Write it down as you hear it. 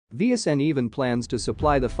Viacen even plans to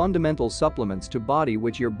supply the fundamental supplements to body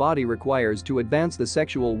which your body requires to advance the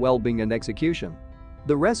sexual well-being and execution.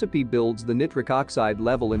 The recipe builds the nitric oxide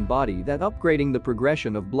level in body that upgrading the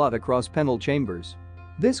progression of blood across penile chambers.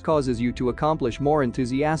 This causes you to accomplish more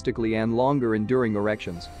enthusiastically and longer enduring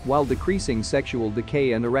erections while decreasing sexual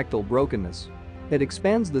decay and erectile brokenness. It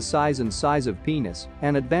expands the size of penis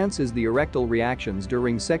and advances the erectile reactions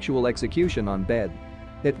during sexual execution on bed.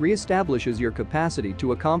 It reestablishes your capacity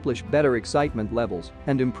to accomplish better excitement levels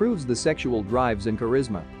and improves the sexual drives and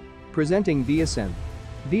charisma. Presenting Viacen.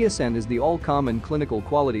 Viacen is the all-common clinical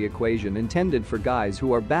quality equation intended for guys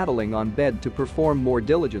who are battling on bed to perform more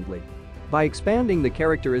diligently. By expanding the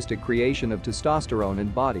characteristic creation of testosterone in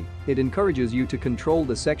body, it encourages you to control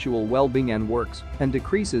the sexual well-being and works and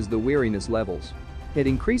decreases the weariness levels. It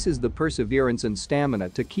increases the perseverance and stamina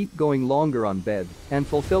to keep going longer on bed and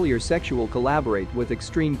fulfill your sexual collaborate with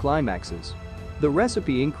extreme climaxes. The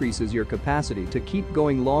recipe increases your capacity to keep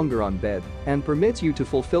going longer on bed and permits you to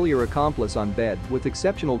fulfill your accomplice on bed with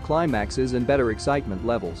exceptional climaxes and better excitement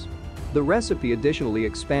levels. The recipe additionally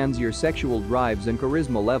expands your sexual drives and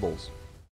charisma levels.